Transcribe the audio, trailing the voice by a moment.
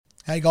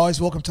Hey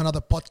guys, welcome to another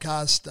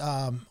podcast.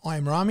 I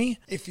am Rami.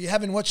 If you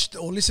haven't watched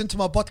or listened to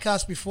my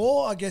podcast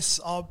before, I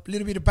guess a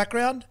little bit of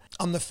background.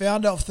 I'm the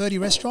founder of 30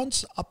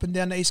 restaurants up and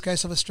down the east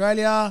coast of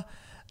Australia.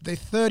 There are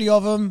 30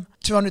 of them,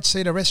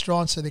 200-seater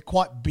restaurants, so they're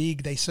quite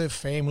big. They serve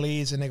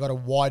families and they've got a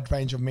wide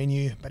range of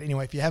menu. But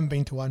anyway, if you haven't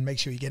been to one, make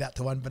sure you get out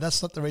to one. But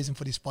that's not the reason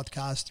for this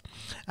podcast.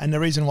 And the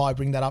reason why I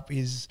bring that up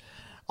is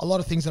a lot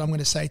of things that I'm going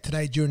to say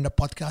today during the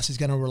podcast is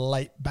going to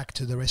relate back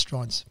to the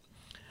restaurants.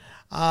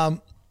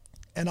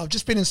 And I've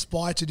just been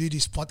inspired to do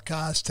this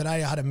podcast.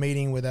 Today I had a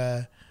meeting with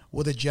a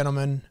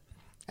gentleman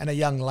and a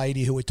young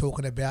lady who were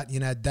talking about,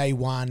 day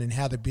one and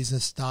how the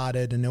business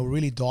started, and they were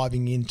really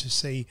diving in to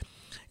see,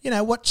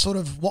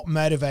 what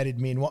motivated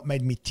me and what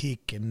made me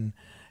tick and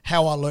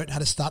how I learned how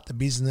to start the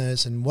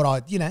business and what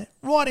I,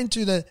 right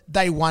into the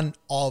day one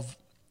of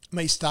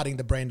me starting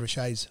the brand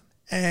Riche's.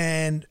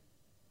 And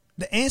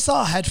the answer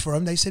I had for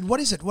them, they said, what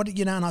is it?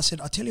 And I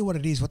said, I'll tell you what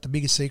it is, what the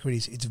biggest secret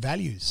is. It's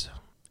values.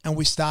 And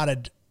we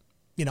started,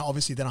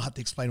 obviously then I have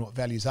to explain what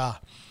values are,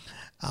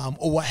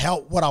 or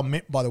what I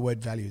meant by the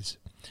word values.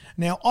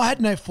 Now, I had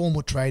no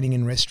formal training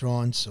in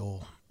restaurants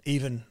or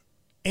even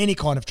any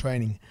kind of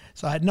training.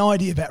 So I had no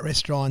idea about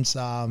restaurants,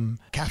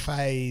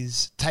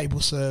 cafes, table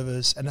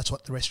service, and that's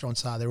what the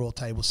restaurants are. They're all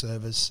table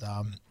service.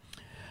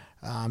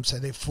 So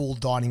they're full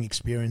dining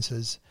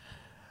experiences.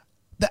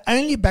 The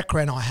only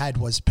background I had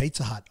was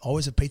Pizza Hut. I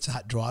was a Pizza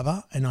Hut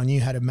driver, and I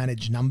knew how to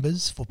manage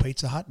numbers for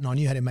Pizza Hut, and I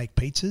knew how to make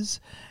pizzas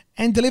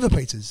and deliver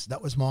pizzas.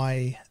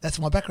 That's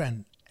my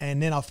background.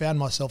 And then I found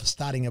myself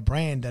starting a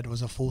brand that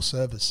was a full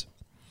service.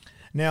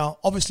 Now,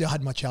 obviously I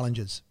had my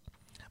challenges,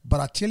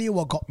 but I tell you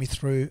what got me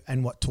through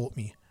and what taught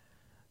me.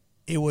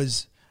 It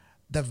was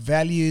the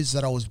values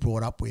that I was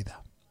brought up with.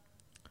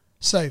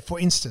 So, for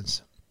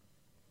instance,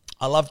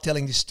 I love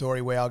telling this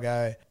story where I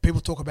go, people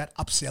talk about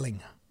upselling.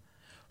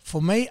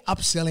 For me,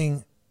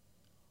 upselling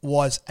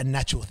was a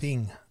natural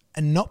thing,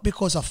 and not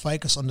because I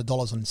focus on the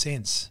dollars and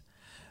cents,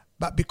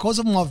 but because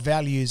of my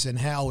values and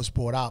how I was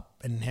brought up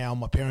and how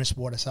my parents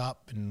brought us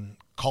up and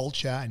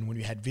culture, and when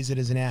we had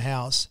visitors in our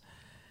house,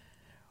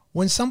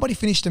 when somebody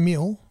finished a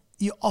meal,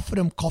 you offered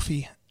them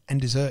coffee and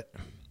dessert.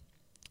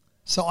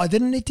 So I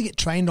didn't need to get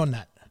trained on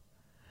that.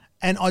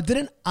 And I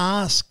didn't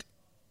ask,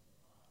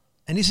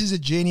 and this is a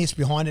genius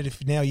behind it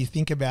if now you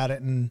think about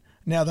it, and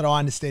now that I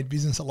understand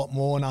business a lot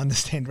more and I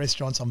understand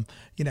restaurants, I'm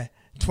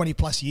 20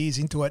 plus years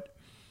into it.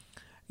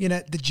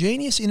 The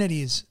genius in it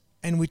is,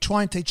 and we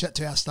try and teach that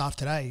to our staff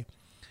today,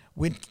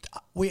 we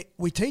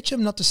teach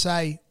them not to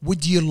say,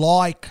 would you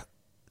like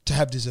to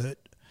have dessert?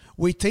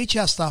 We teach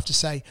our staff to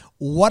say,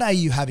 what are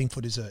you having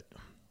for dessert?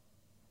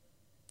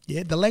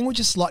 Yeah, the language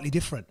is slightly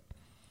different.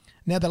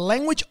 Now, the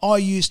language I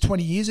used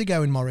 20 years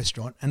ago in my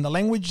restaurant, and the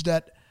language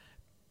that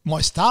my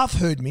staff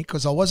heard me,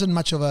 because I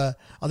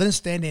didn't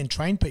stand there and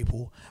train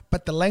people,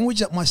 but the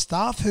language that my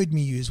staff heard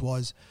me use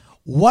was,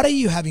 what are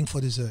you having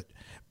for dessert?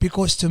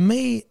 Because to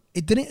me,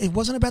 it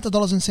wasn't about the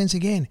dollars and cents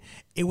again.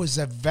 It was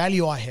the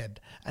value I had.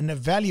 And the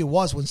value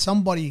was when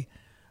somebody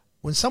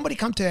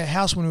come to our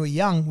house when we were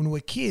young, when we were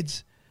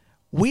kids,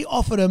 we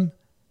offered them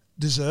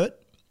dessert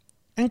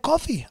and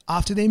coffee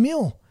after their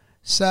meal.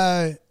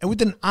 So, and we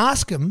didn't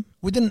ask them.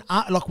 We didn't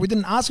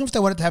ask them if they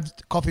wanted to have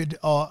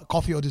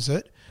coffee or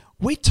dessert.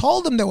 We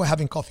told them they were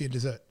having coffee and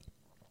dessert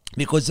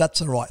because that's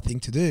the right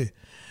thing to do.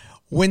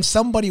 When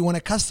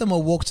a customer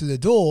walked to the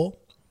door,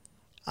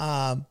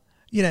 I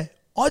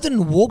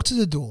didn't walk to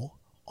the door.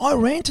 I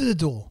ran to the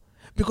door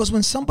because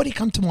when somebody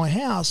come to my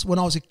house when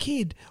I was a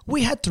kid,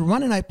 we had to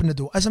run and open the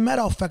door. As a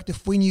matter of fact,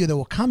 if we knew they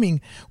were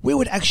coming, we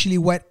would actually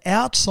wait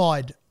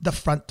outside the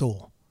front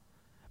door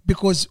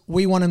because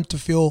we want them to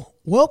feel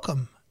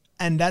welcome.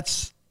 And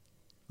that's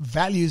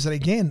values that,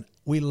 again,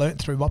 we learnt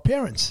through my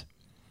parents.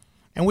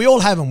 And we all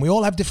have them. We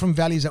all have different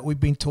values that we've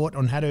been taught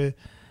on how to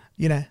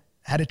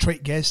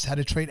treat guests, how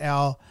to treat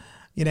our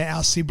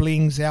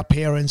siblings, our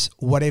parents,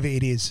 whatever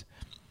it is.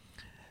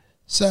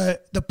 So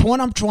the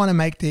point I'm trying to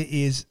make there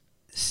is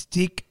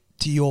stick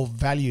to your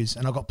values,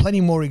 and I've got plenty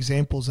more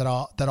examples that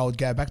I would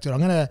go back to. I'm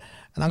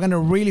gonna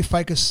really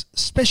focus,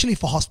 especially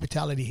for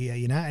hospitality here,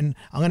 and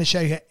I'm going to show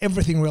you how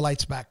everything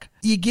relates back.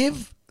 You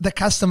give the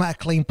customer a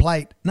clean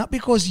plate, not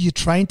because you're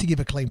trained to give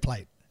a clean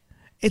plate.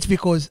 It's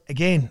because,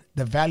 again,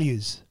 the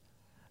values.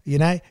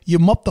 You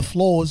mop the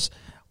floors.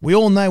 We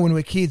all know when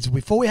we're kids,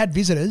 before we had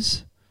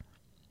visitors,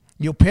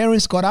 your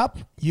parents got up,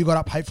 you got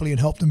up hopefully and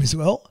helped them as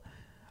well.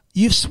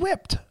 You've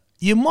swept.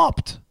 You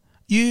mopped,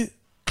 you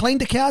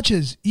cleaned the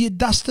couches, you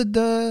dusted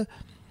the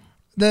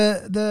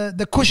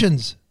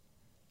cushions.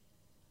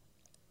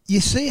 You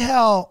see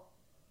how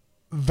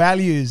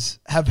values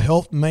have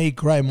helped me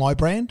grow my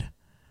brand?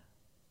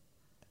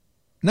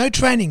 No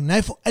training,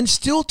 and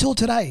still till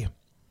today.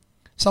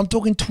 So I'm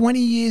talking 20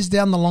 years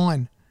down the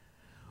line.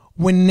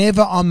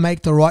 Whenever I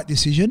make the right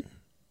decision,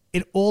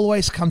 it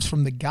always comes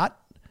from the gut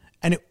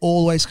and it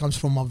always comes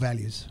from my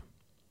values.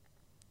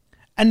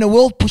 And the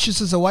world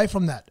pushes us away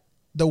from that.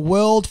 The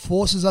world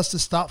forces us to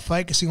start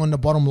focusing on the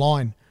bottom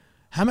line.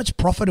 How much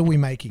profit are we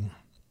making?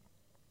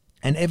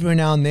 And every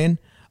now and then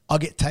I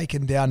get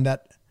taken down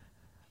that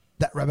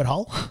rabbit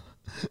hole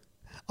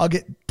I'll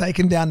get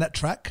taken down that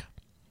track.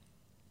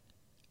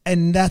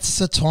 And that's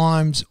the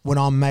times when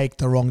I make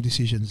the wrong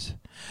decisions.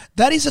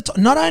 That is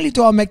not only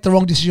do I make the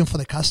wrong decision for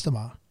the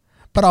customer,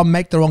 but I'll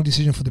make the wrong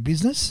decision for the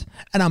business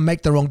and I'll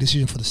make the wrong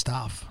decision for the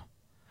staff.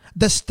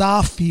 The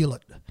staff feel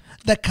it.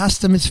 The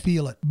customers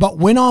feel it. But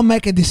when I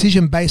make a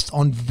decision based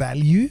on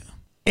value,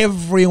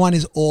 everyone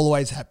is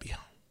always happy.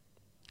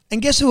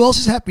 And guess who else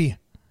is happy?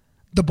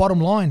 The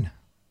bottom line.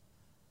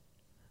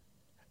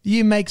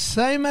 You make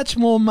so much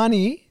more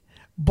money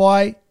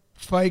by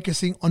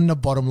focusing on the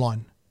bottom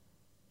line.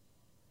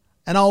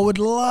 And I would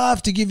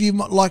love to give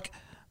you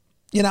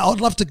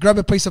I'd love to grab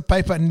a piece of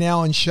paper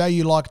now and show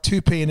you like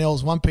two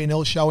P&Ls, one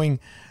P&L showing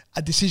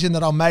a decision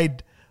that I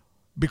made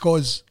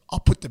because I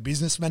put the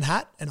businessman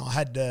hat and I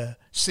had the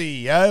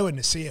CEO and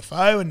the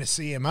CFO and the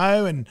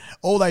CMO and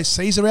all those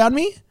C's around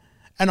me.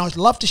 And I'd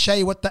love to show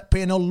you what that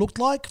P&L looked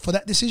like for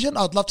that decision.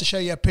 I'd love to show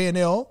you a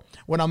P&L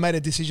when I made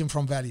a decision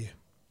from value.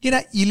 You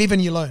live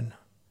and you learn.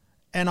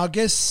 And I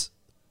guess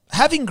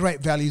having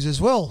great values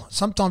as well,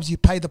 sometimes you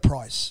pay the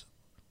price.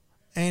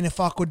 And if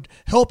I could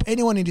help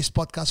anyone in this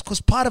podcast,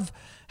 because part of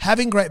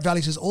having great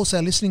values is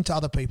also listening to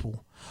other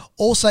people,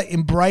 also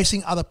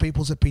embracing other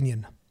people's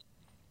opinion.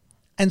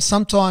 And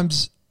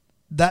sometimes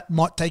that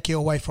might take you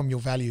away from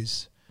your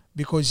values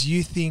because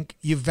you think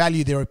you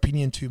value their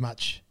opinion too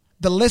much.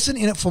 The lesson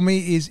in it for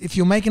me is if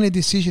you're making a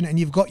decision and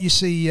you've got your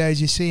CEOs,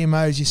 your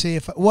CMOs,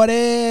 your CFO,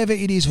 whatever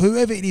it is,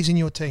 whoever it is in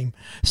your team,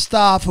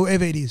 staff,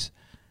 whoever it is,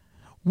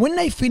 when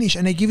they finish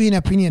and they give you an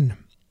opinion,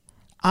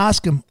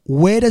 ask them,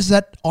 where does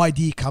that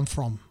idea come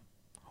from?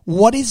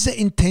 What is the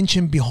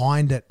intention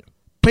behind it?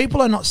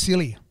 People are not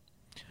silly.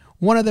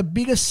 One of the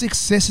biggest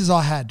successes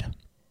I had,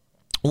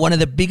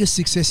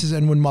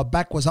 and when my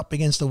back was up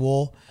against the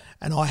wall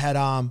and I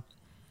had,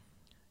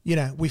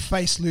 we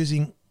faced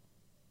losing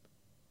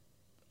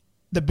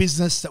the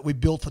business that we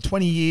built for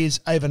 20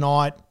 years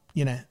overnight,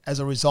 as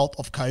a result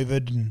of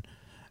COVID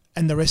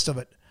and the rest of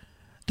it.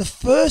 The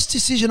first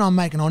decision I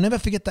make, and I'll never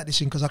forget that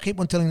decision because I keep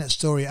on telling that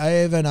story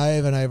over and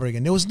over and over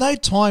again. There was no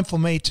time for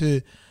me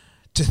to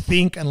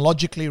think and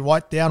logically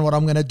write down what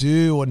I'm going to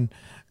do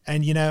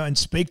and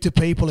speak to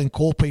people and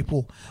call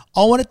people.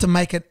 I wanted to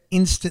make an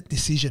instant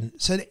decision.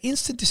 So the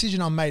instant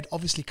decision I made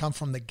obviously come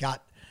from the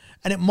gut.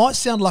 And it might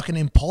sound like an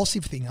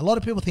impulsive thing. A lot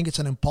of people think it's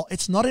an impulse.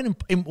 It's not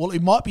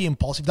it might be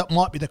impulsive. That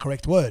might be the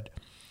correct word.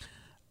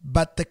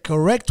 But the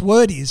correct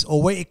word is,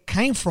 or where it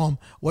came from,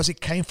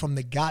 it came from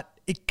the gut.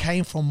 It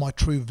came from my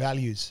true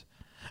values.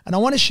 And I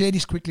want to share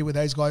this quickly with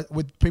those guys,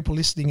 with people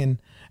listening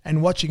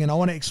and watching. And I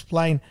want to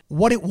explain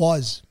what it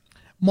was.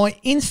 My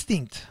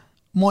instinct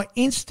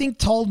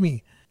told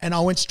me, and I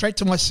went straight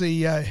to my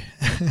CEO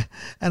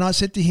and I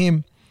said to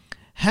him,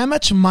 how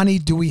much money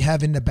do we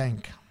have in the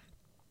bank?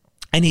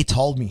 And he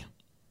told me.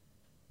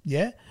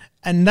 Yeah.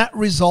 And that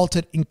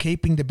resulted in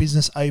keeping the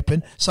business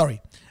open.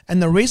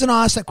 And the reason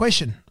I asked that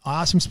question,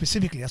 I asked him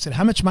specifically, I said,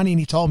 how much money? And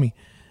he told me.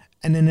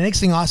 And then the next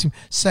thing I asked him,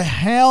 so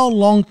how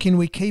long can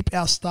we keep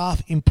our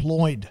staff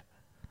employed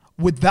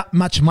with that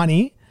much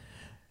money,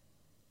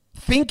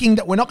 thinking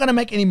that we're not going to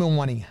make any more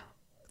money,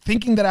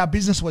 thinking that our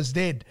business was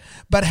dead?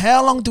 But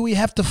how long do we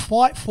have to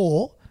fight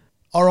for,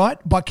 all right,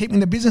 by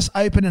keeping the business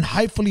open and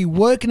hopefully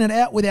working it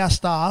out with our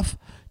staff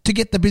to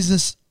get the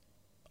business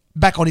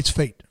back on its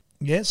feet?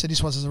 Yeah, so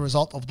this was as a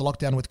result of the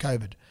lockdown with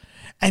COVID.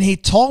 And he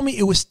told me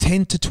it was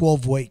 10 to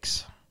 12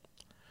 weeks.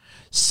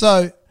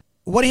 So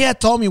what he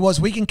had told me was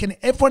can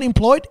everyone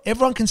employed,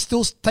 everyone can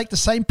still take the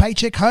same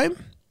paycheck home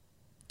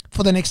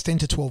for the next 10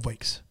 to 12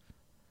 weeks.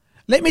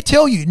 Let me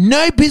tell you,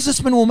 no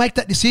businessman will make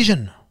that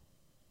decision.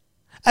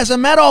 As a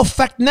matter of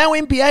fact, no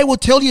MBA will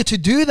tell you to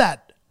do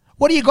that.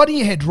 What do you got in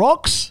your head,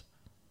 rocks?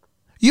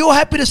 You're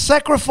happy to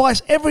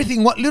sacrifice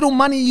everything, what little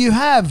money you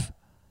have,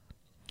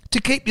 to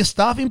keep your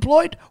staff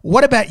employed?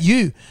 What about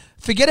you?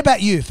 Forget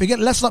about you.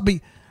 Let's not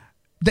be.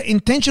 The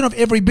intention of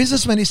every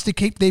businessman is to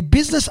keep their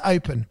business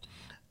open.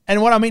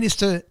 And what I mean is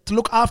to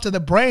look after the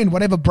brand,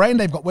 whatever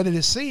brand they've got, whether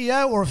they're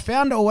CEO or a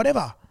founder or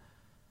whatever.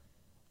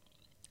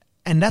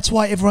 And that's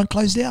why everyone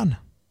closed down.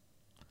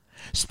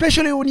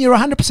 Especially when you're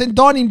 100%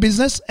 dining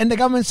business and the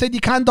government said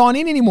you can't dine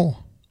in anymore.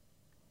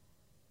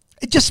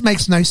 It just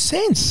makes no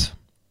sense.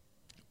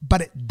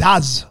 But it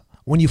does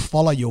when you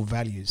follow your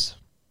values.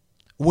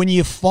 When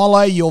you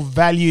follow your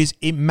values,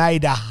 it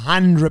made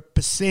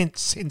 100%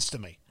 sense to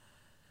me.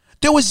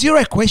 There was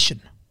zero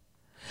question.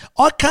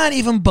 I can't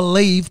even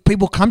believe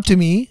people come to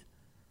me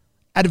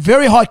at a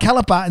very high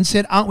caliber and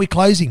said, aren't we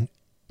closing?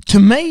 To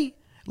me,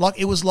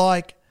 it was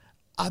like,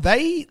 have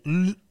they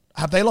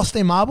lost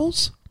their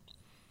marbles?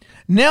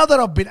 Now that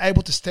I've been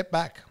able to step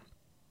back,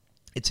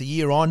 it's a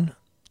year on,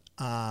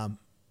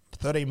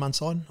 13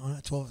 months on,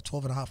 12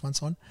 and a half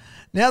months on.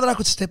 Now that I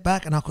could step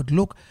back and I could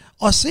look,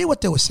 I see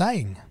what they were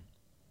saying.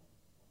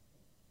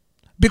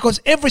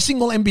 Because every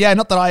single MBA,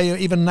 not that I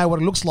even know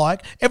what it looks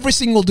like, every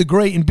single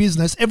degree in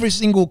business, every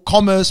single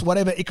commerce,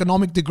 whatever,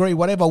 economic degree,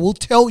 whatever, will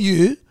tell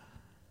you,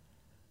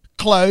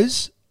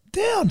 close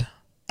down.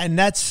 And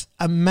that's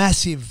a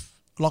massive,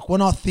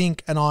 when I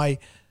think and I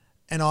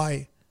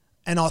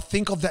and I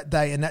think of that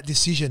day and that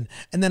decision,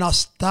 and then I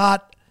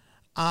start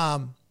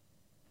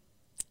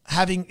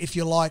having, if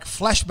you like,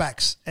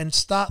 flashbacks and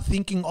start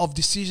thinking of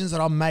decisions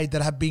that I made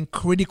that have been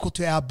critical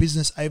to our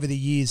business over the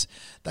years,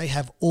 they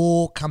have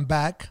all come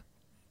back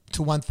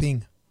to one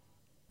thing: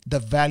 the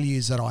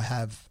values that I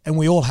have. And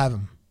we all have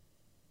them.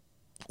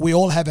 We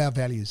all have our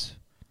values.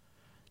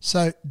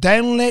 So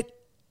don't let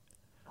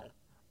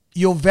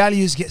your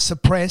values get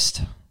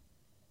suppressed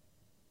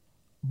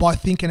by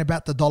thinking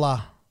about the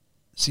dollar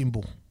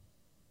symbol.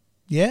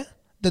 Yeah?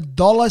 The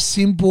dollar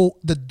symbol,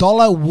 the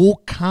dollar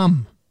will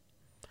come.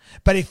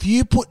 But if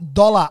you put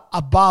dollar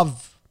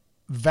above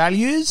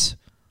values,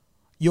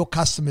 your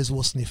customers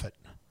will sniff it.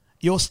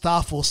 Your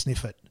staff will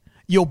sniff it.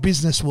 Your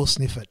business will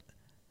sniff it.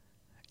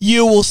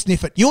 You will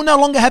sniff it. You'll no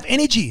longer have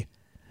energy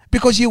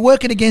because you're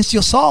working against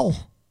your soul.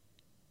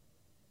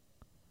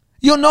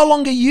 You're no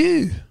longer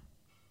you.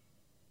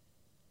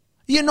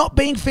 You're not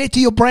being fair to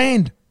your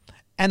brand.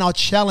 And I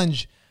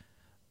challenge,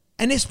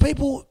 and there's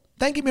people,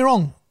 don't get me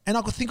wrong, and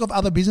I could think of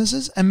other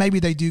businesses and maybe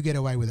they do get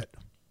away with it.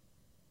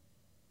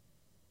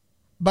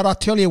 But I'll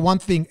tell you one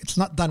thing, it's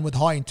not done with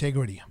high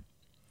integrity.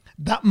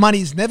 That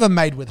money is never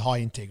made with high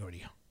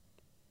integrity.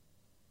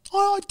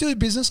 I do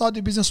business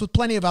with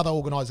plenty of other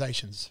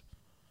organizations.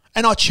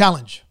 And I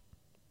challenge.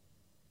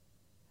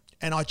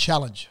 And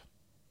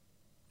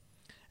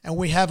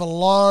we have a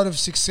lot of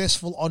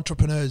successful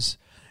entrepreneurs.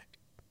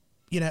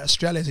 You know,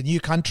 Australia is a new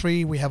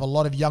country. We have a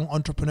lot of young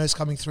entrepreneurs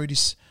coming through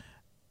this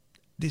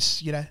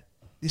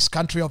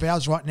country of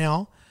ours right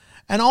now.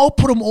 And I'll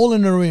put them all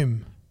in a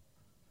room.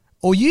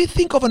 Or you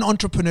think of an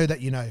entrepreneur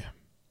that you know.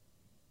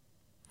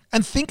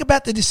 And think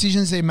about the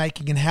decisions they're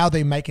making and how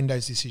they're making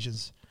those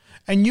decisions.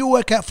 And you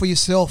work out for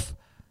yourself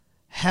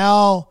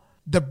how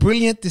the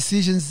brilliant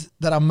decisions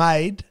that are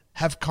made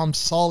have come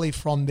solely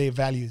from their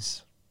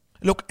values.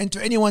 Look, and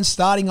to anyone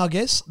starting, I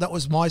guess, that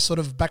was my sort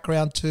of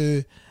background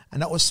to,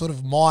 and that was sort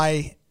of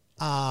my,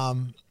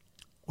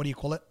 what do you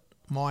call it?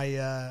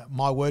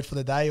 My word for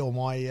the day, or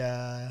my,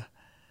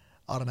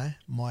 I don't know,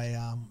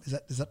 my,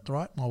 is that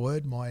right? My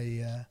word,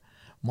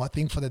 my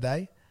thing for the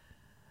day.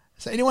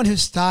 So anyone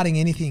who's starting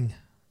anything,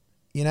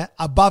 you know,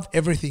 above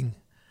everything,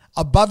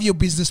 above your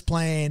business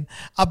plan,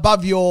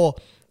 above your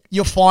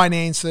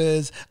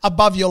finances,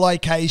 above your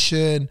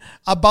location,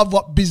 above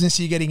what business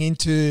you're getting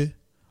into,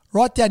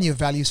 write down your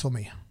values for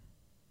me.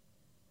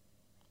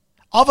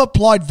 I've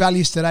applied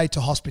values today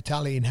to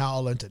hospitality and how I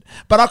learned it,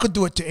 but I could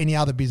do it to any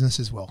other business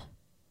as well.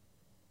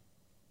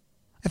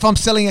 If I'm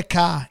selling a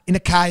car in a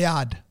car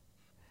yard,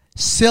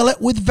 sell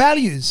it with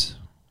values.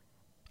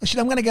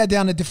 Actually, I'm going to go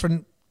down a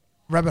different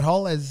rabbit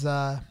hole, as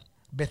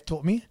Beth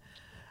taught me.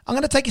 I'm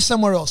going to take you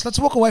somewhere else. Let's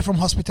walk away from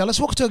hospitality. Let's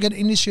walk to an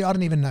industry I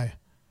don't even know.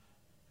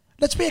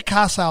 Let's be a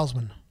car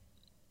salesman.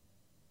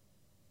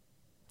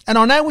 And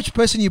I know which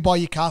person you buy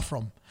your car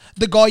from.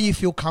 The guy you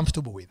feel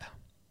comfortable with.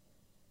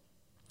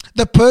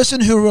 The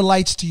person who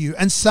relates to you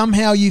and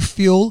somehow you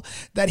feel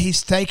that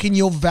he's taken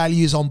your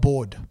values on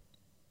board.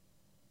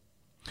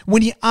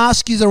 When he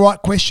asks you the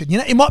right question, you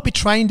know, it might be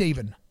trained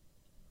even.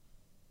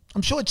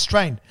 I'm sure it's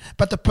trained.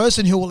 But the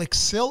person who will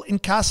excel in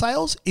car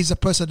sales is the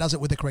person that does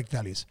it with the correct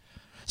values.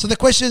 So the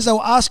questions they'll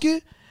ask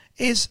you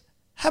is,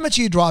 how much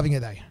are you driving a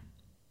day?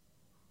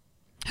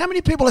 How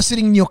many people are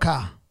sitting in your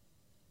car?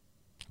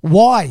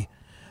 Why?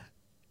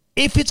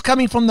 If it's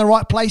coming from the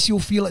right place, you'll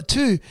feel it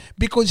too,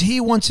 because he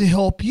wants to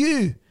help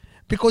you.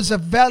 Because the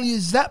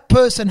values that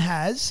person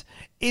has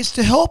is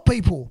to help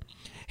people.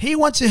 He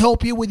wants to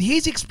help you with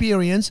his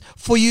experience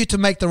for you to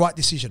make the right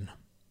decision.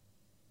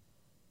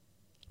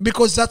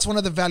 Because that's one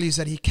of the values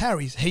that he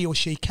carries, he or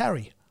she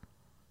carry.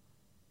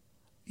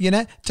 You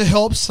know, to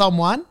help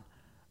someone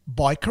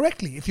buy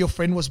correctly. If your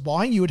friend was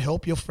buying, you would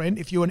help your friend.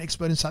 If you were an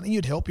expert in something,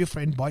 you'd help your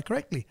friend buy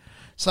correctly.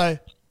 So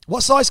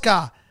what size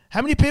car?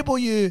 How many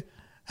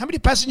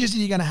passengers are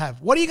you going to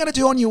have? What are you going to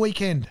do on your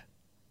weekend?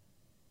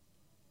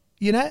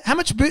 You know, how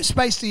much boot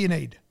space do you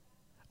need?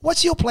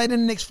 What's your plan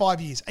in the next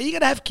 5 years? Are you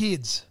going to have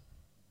kids?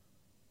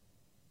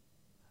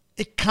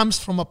 It comes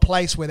from a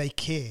place where they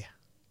care.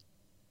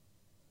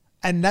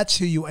 And that's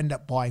who you end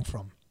up buying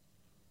from.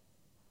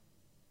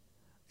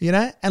 You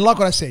know, and like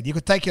what I said, you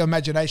could take your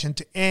imagination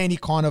to any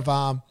kind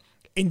of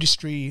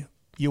industry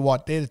you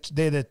want. They're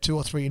the 2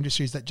 or 3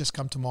 industries that just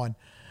come to mind.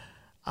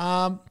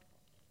 I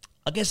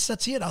guess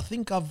that's it. I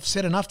think I've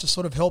said enough to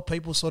sort of help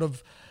people sort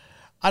of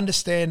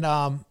understand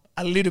a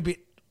little bit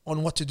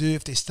on what to do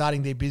if they're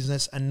starting their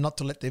business and not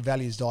to let their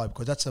values die,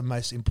 because that's the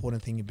most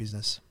important thing in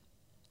business.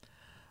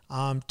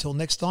 Till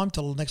next time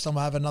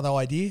I have another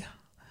idea.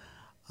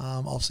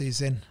 I'll see you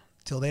then.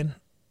 Till then,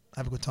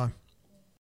 have a good time.